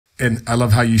and I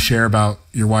love how you share about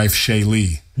your wife, Shay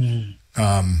Lee.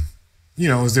 You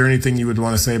know, is there anything you would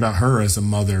want to say about her as a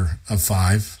mother of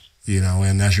 5, you know,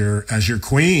 and as your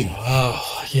queen?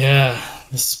 Oh, yeah.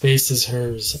 The space is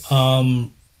hers.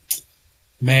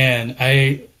 Man,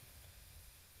 I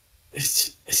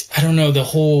don't know, the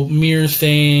whole mirror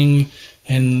thing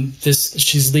and this,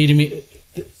 she's leading me.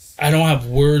 I don't have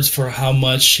words for how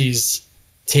much she's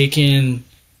taken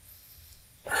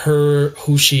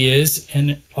who she is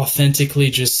and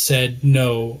authentically just said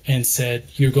no and said,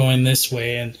 you're going this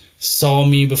way, and saw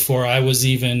me before I was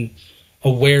even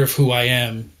aware of who I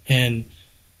am. And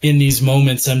in these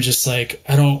moments, I'm just like,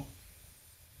 I don't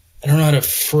know how to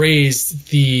phrase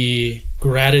the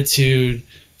gratitude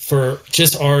for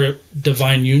just our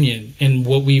divine union and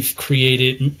what we've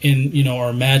created in, you know,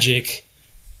 our magic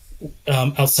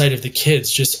outside of the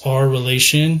kids. Just our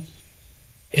relation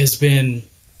has been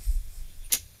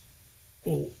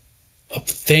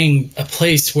a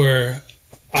place where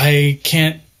I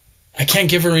can't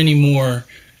give her any more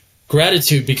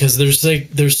gratitude, because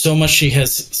there's so much she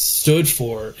has stood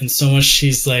for and so much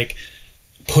she's like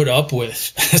put up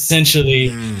with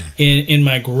essentially in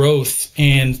my growth,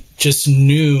 and just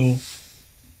knew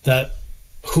that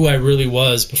who I really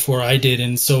was before I did.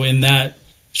 And so in that,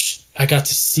 I got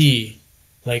to see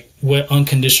like what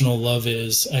unconditional love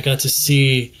is. I got to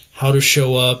see how to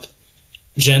show up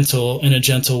in a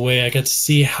gentle way. I got to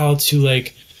see how to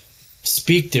like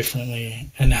speak differently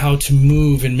and how to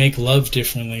move and make love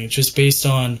differently, just based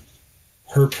on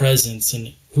her presence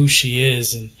and who she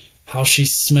is and how she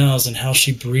smells and how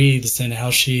she breathes and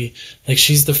how she's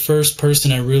the first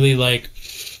person I really like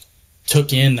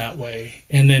took in that way.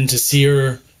 And then to see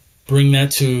her bring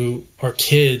that to our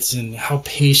kids and how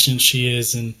patient she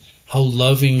is and how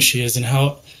loving she is and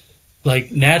how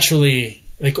like naturally,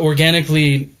 like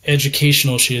organically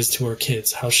educational she is to our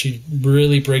kids, how she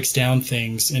really breaks down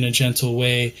things in a gentle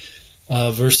way,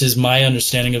 versus my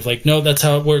understanding of like, no, that's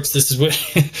how it works. This is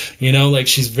what, you know, like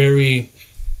she's very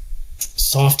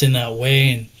soft in that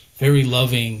way and very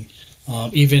loving,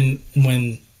 even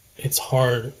when it's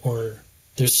hard or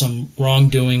there's some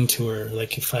wrongdoing to her.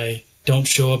 Like if I don't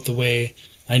show up the way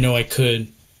I know I could,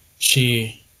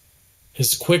 she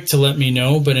is quick to let me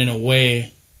know, but in a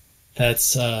way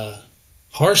that's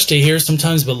harsh to hear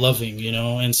sometimes, but loving, you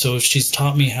know. And so she's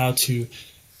taught me how to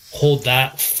hold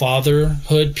that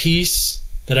fatherhood piece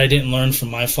that I didn't learn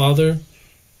from my father,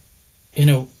 you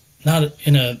know, not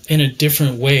in a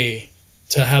different way,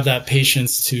 to have that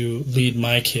patience to lead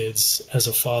my kids as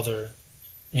a father.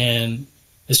 And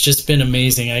it's just been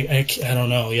amazing. I don't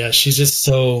know. Yeah, she's just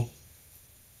so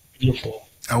beautiful.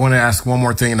 I want to ask one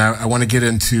more thing, and I want to get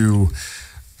into,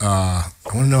 I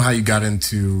want to know how you got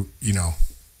into, you know,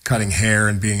 cutting hair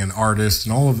and being an artist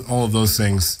and all of those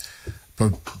things.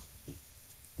 But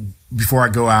before I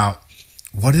go out,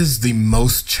 what is the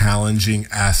most challenging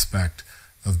aspect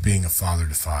of being a father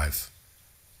to 5?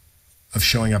 Of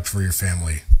showing up for your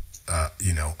family,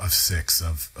 you know, of 6,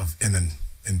 and then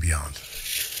and beyond?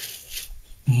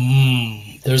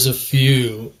 There's a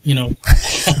few, you know.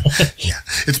 Yeah,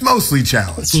 it's mostly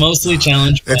challenge. It's mostly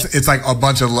challenge. It's like a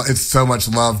bunch of, it's so much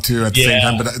love too at the same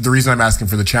time. But the reason I'm asking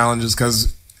for the challenge is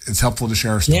because it's helpful to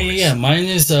share our stories. Yeah. Mine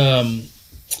is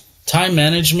time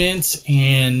management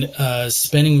and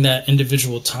spending that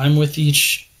individual time with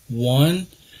each one.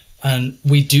 And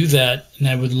we do that, and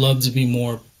I would love to be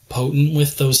more potent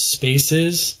with those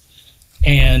spaces,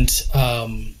 and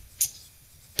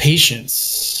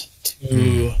patience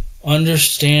to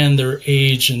understand their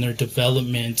age and their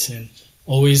development, and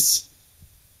always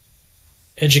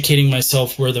educating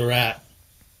myself where they're at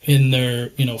in their,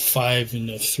 you know, 5 and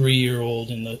the 3-year-old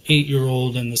and the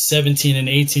 8-year-old and the 17 and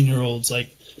 18-year-olds,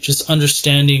 like just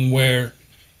understanding where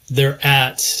they're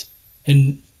at.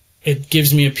 And it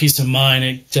gives me a peace of mind.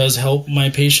 It does help my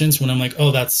patients when I'm like,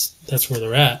 oh, that's where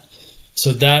they're at.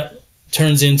 So that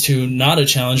turns into not a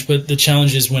challenge, but the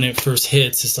challenge is when it first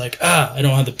hits, it's like, I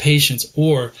don't have the patience.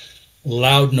 Or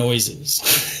loud noises.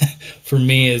 For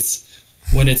me, is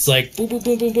when it's like boom, boom,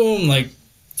 boom, boom, boom, like,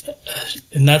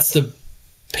 and that's the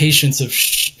patience of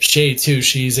Shay too.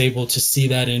 She's able to see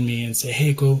that in me and say,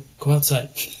 hey, go outside.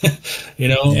 You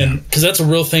know. Yeah. And because that's a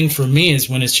real thing for me, is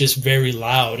when it's just very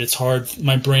loud, it's hard.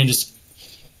 My brain just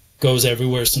goes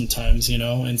everywhere sometimes, you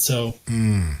know. And so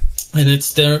and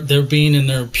it's they're being in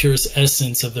their purest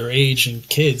essence of their age and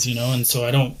kids, you know. And so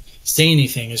I don't say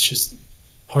anything. It's just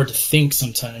hard to think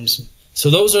sometimes. So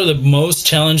those are the most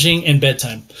challenging, and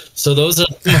bedtime. So those are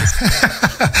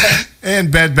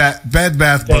and bed bath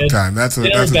book time. That's a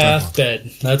bath bed.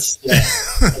 That's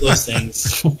those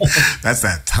things. That's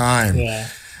that time. Yeah.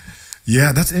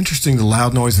 Yeah, that's interesting. The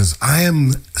loud noises. I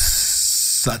am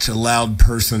such a loud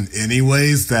person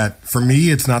anyways that for me,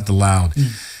 it's not the loud.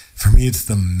 For me, it's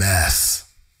the mess.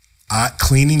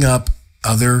 Cleaning up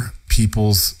other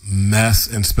people's mess,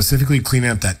 and specifically cleaning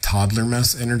up that toddler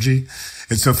mess energy.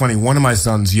 It's so funny. One of my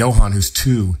sons, Johan, who's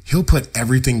 2, he'll put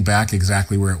everything back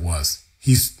exactly where it was.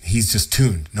 He's just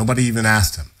tuned. Nobody even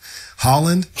asked him.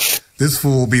 Holland, this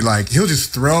fool will be like, he'll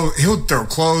throw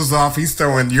clothes off. He's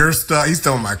throwing your stuff. He's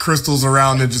throwing my crystals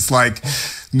around and just like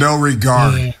no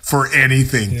regard for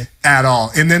anything at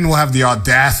all. And then we'll have the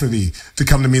audacity to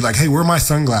come to me like, hey, where are my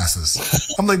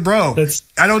sunglasses? I'm like, bro,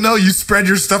 I don't know. You spread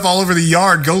your stuff all over the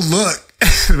yard. Go look.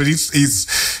 But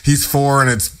he's 4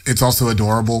 and it's also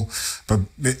adorable. But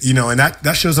you know, and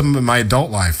that shows up in my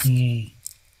adult life.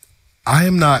 I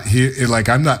am not here, like,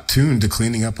 I'm not tuned to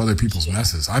cleaning up other people's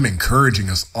messes. I'm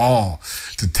encouraging us all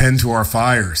to tend to our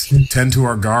fires, tend to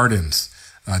our gardens,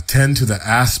 tend to the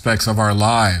aspects of our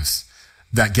lives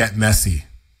that get messy,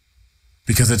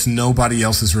 because it's nobody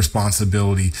else's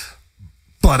responsibility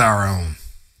but our own,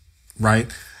 right?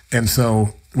 And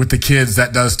so with the kids,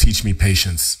 that does teach me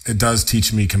patience. It does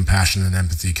teach me compassion and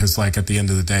empathy, because like at the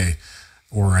end of the day,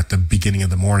 or at the beginning of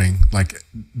the morning, like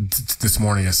this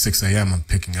morning at 6 a.m., I'm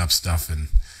picking up stuff and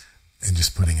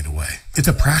just putting it away. It's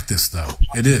a practice, though.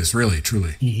 It is, really,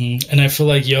 truly. And I feel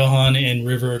like Johan and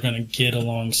River are going to get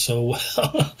along so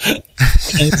well.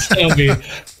 It's gonna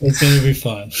be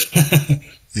fun.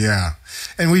 Yeah.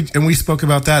 And we spoke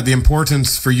about that, the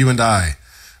importance for you and I.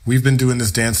 We've been doing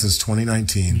this dance since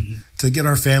 2019 to get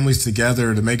our families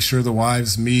together, to make sure the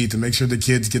wives meet, to make sure the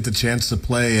kids get the chance to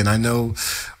play. And I know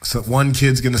one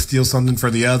kid's going to steal something for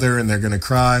the other and they're going to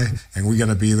cry, and we're going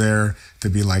to be there to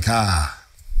be like,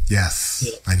 yes,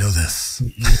 I know this.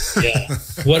 Yeah.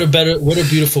 What a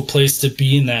beautiful place to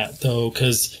be in that, though,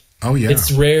 because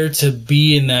it's rare to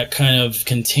be in that kind of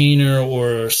container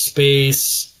or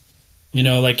space. You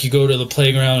know, like you go to the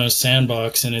playground or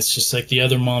sandbox and it's just like the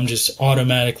other mom just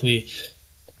automatically,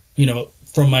 you know,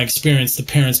 from my experience, the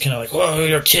parents kind of like, whoa,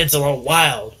 your kid's a little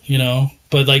wild, you know?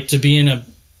 But like to be in a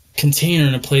container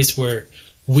in a place where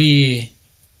we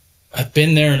have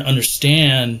been there and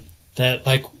understand that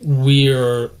like we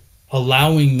are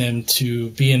allowing them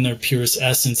to be in their purest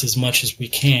essence as much as we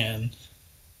can.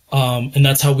 And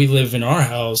that's how we live in our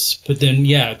house. But then,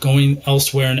 going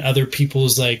elsewhere and other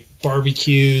people's like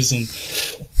barbecues, and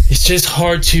it's just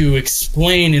hard to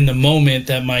explain in the moment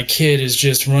that my kid is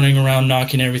just running around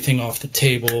knocking everything off the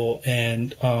table.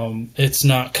 And it's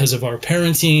not because of our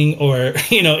parenting or,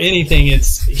 you know, anything.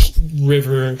 It's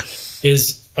River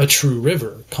is a true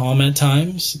River, calm at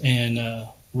times and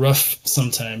rough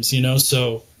sometimes, you know?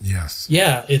 So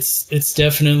it's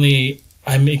definitely,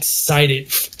 I'm excited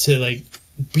to like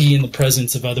be in the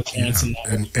presence of other parents.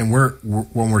 And we're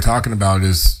when we're talking about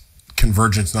is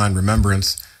Convergence 9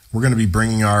 Remembrance, we're going to be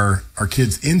bringing our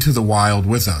kids into the wild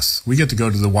with us. We get to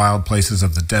go to the wild places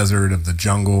of the desert, of the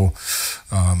jungle,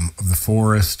 of the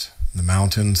forest, the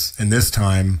mountains. And this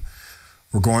time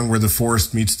we're going where the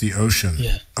forest meets the ocean.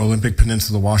 Olympic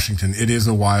Peninsula, Washington. It is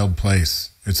a wild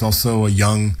place. It's also a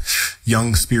young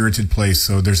spirited place.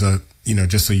 So there's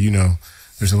just so you know,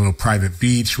 there's a little private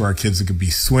beach where our kids could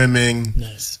be swimming.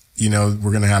 Nice. You know,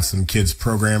 we're going to have some kids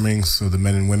programming so the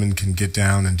men and women can get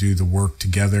down and do the work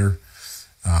together.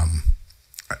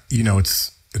 You know,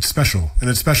 it's special, and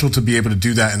it's special to be able to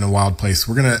do that in a wild place.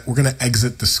 We're going to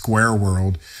exit the square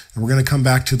world and we're going to come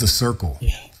back to the circle.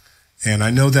 And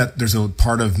I know that there's a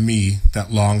part of me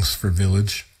that longs for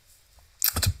village.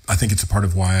 I think it's a part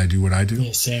of why I do what I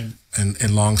do. Same.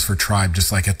 And longs for tribe,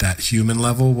 just like at that human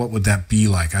level. What would that be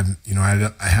like? I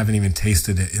haven't even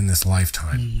tasted it in this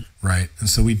lifetime, right? And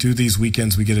so we do these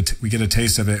weekends. We get a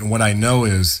taste of it. And what I know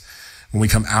is when we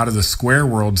come out of the square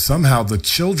world, somehow the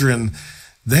children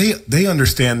they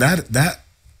understand that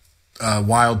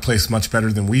wild place much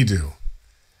better than we do.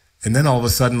 And then all of a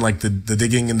sudden, like the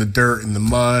digging in the dirt and the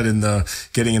mud and the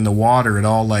getting in the water, it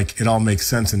all makes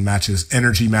sense and matches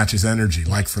energy,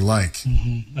 like for like.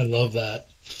 I love that.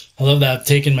 I've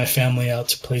taken my family out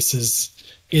to places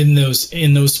in those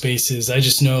spaces. I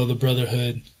just know the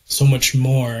brotherhood so much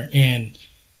more. And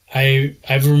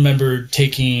I've remembered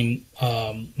taking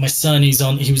my son.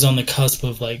 He was on the cusp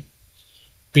of like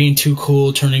being too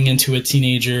cool, turning into a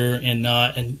teenager and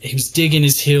he was digging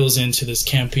his heels into this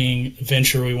camping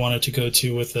venture we wanted to go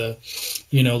to with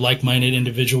like-minded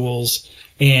individuals.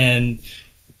 And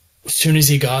as soon as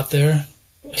he got there,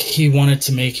 he wanted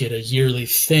to make it a yearly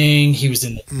thing. He was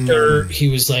in the dirt. He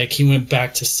was like, he went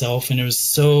back to self, and it was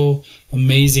so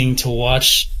amazing to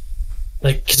watch.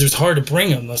 Like, because it was hard to bring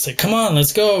him. I was like, come on,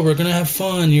 let's go. We're going to have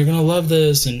fun. You're going to love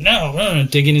this. And no,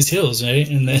 digging his heels, right?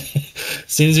 And then as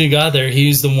soon as we got there, he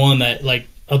was the one that, like,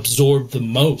 absorbed the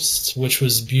most, which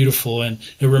was beautiful. And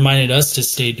it reminded us to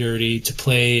stay dirty, to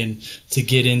play, and to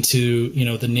get into, you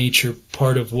know, the nature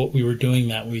part of what we were doing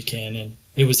that weekend. And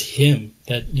it was him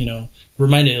that, you know,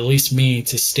 reminded at least me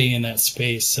to stay in that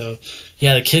space. So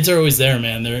yeah, the kids are always there,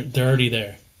 man. They're already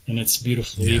there, and it's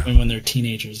beautiful, even when they're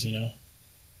teenagers, you know.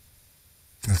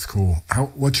 That's cool.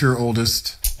 What's your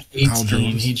oldest?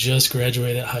 18. He just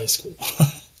graduated high school.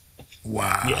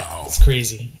 Wow. Yeah, it's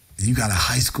crazy. You got a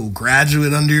high school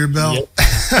graduate under your belt? Yep.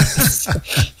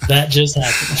 That just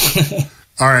happened.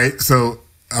 All right, so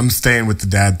I'm staying with the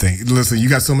dad thing. Listen, you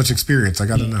got so much experience. I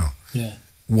got to know. Yeah.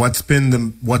 What's been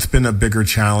a bigger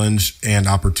challenge and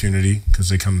opportunity, because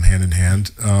they come hand in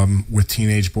hand, with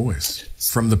teenage boys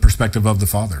from the perspective of the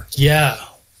father? Yeah.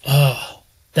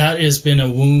 That has been a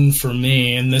wound for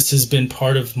me, and this has been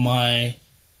part of my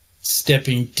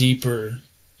stepping deeper.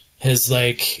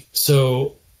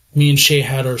 So me and Shay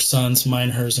had our sons, mine,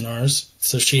 hers, and ours.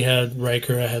 So she had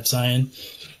Riker, I had Zion.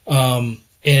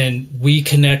 And we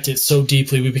connected so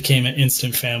deeply, we became an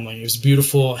instant family. It was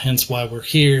beautiful, hence why we're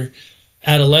here.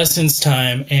 Adolescence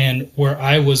time, and where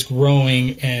I was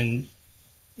growing and,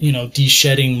 you know,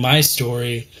 de-shedding my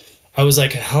story, I was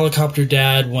like a helicopter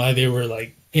dad while they were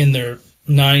like in their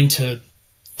 9 to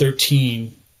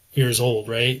 13 years old,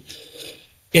 right?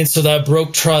 And so that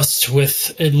broke trust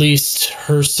with at least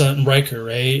her son, Riker,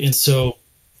 right? And so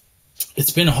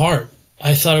it's been hard.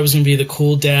 I thought I was going to be the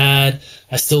cool dad.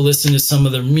 I still listen to some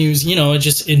of their music. You know, I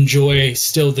just enjoy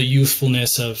still the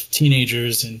youthfulness of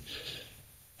teenagers,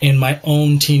 and my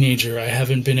own teenager I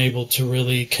haven't been able to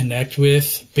really connect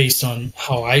with based on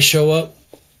how I show up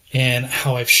and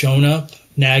how I've shown up,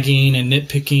 nagging and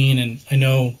nitpicking. And I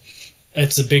know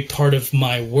it's a big part of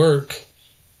my work.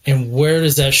 And where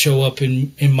does that show up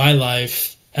in my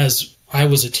life as I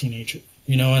was a teenager,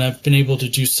 you know? And I've been able to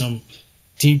do some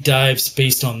deep dives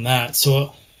based on that.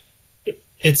 So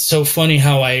it's so funny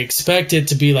how I expected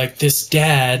to be like this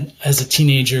dad as a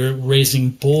teenager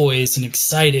raising boys and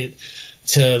excited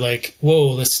to like,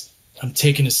 whoa, I'm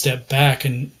taking a step back.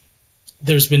 And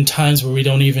there's been times where we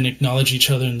don't even acknowledge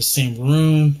each other in the same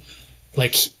room.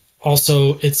 Like,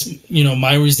 also, it's, you know,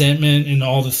 my resentment and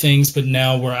all the things, but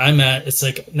now where I'm at, it's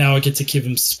like now I get to give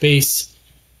him space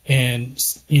and,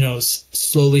 you know,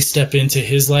 slowly step into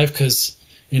his life because,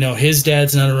 you know, his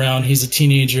dad's not around. He's a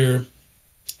teenager.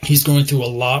 He's going through a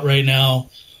lot right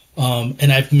now.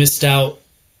 And I've missed out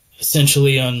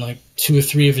essentially on like 2 or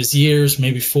 3 of his years,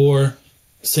 maybe 4,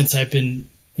 since I've been,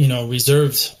 you know,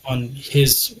 reserved on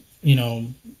his, you know,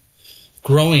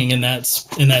 growing in that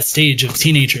stage of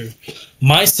teenager.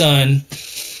 My son,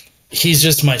 he's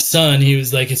just my son. He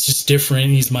was like, it's just different.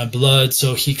 He's my blood.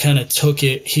 So he kind of took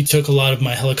it. He took a lot of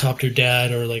my helicopter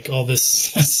dad or like all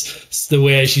this, the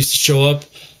way I used to show up.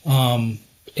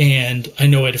 And I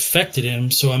know it affected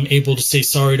him. So I'm able to say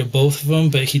sorry to both of them,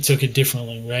 but he took it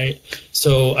differently, right?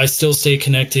 So I still stay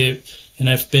connected, and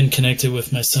I've been connected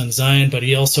with my son Zion, but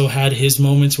he also had his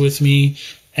moments with me,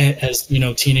 as, you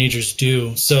know, teenagers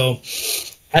do. So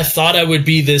I thought I would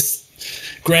be this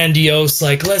grandiose,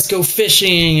 like, let's go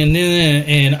fishing,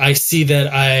 and I see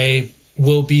that I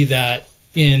will be that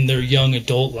in their young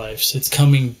adult lives. It's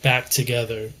coming back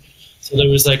together. So there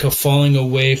was like a falling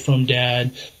away from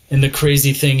dad, and the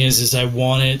crazy thing is I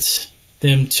wanted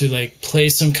them to like play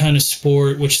some kind of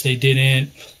sport, which they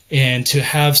didn't, and to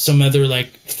have some other like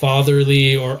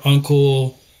fatherly or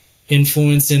uncle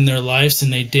influence in their lives,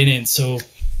 and they didn't. So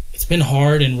it's been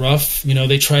hard and rough. You know,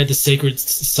 they tried the Sacred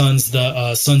Sons,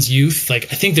 the Sons Youth. Like,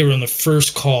 I think they were on the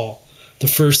first call, the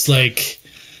first, like,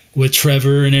 with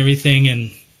Trevor and everything.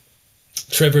 And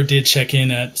Trevor did check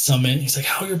in at Summit. He's like,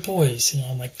 how are your boys? You know,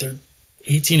 I'm like, they're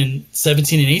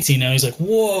 17 and 18 now. He's like,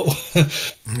 whoa.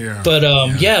 Yeah. But,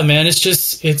 yeah, man, it's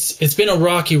just, it's been a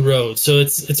rocky road. So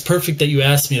it's perfect that you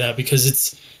asked me that,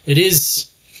 because it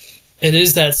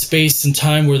is that space and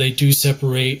time where they do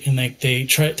separate, and like they're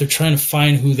trying to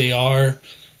find who they are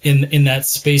in that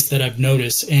space that I've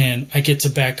noticed, and I get to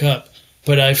back up.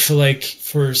 But I feel like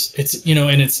it's, you know,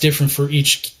 and it's different for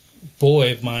each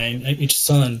boy of mine, each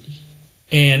son.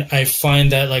 And I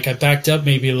find that like I backed up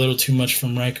maybe a little too much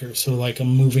from Riker. So like I'm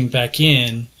moving back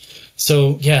in.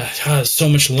 So yeah, so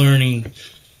much learning.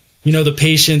 You know, the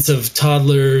patience of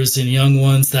toddlers and young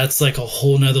ones, that's like a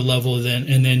whole nother level then.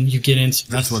 And then you get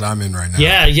into... That's what I'm in right now.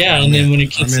 Yeah. And then when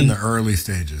it gets... I'm in the early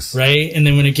stages. Right? And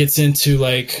then when it gets into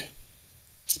like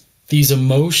these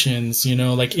emotions, you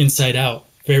know, like Inside Out,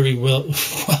 very well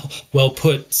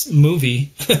put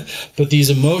movie. But these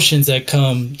emotions that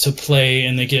come to play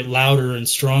and they get louder and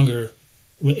stronger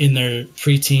in their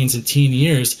preteens and teen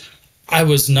years, I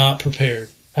was not prepared.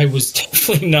 I was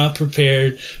definitely not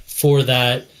prepared for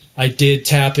that. I did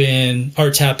tap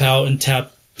out and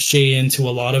tap Shay into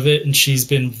a lot of it, and she's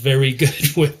been very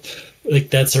good with, like,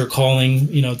 that's her calling,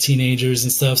 you know, teenagers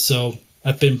and stuff. So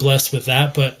I've been blessed with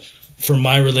that. But for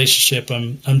my relationship,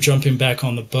 I'm jumping back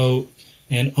on the boat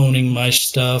and owning my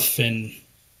stuff and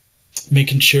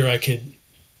making sure I could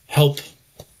help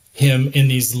him in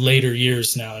these later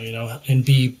years now, you know, and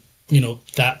be, you know,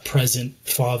 that present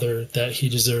father that he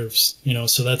deserves, you know.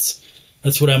 So that's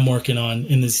what I'm working on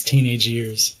in these teenage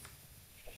years.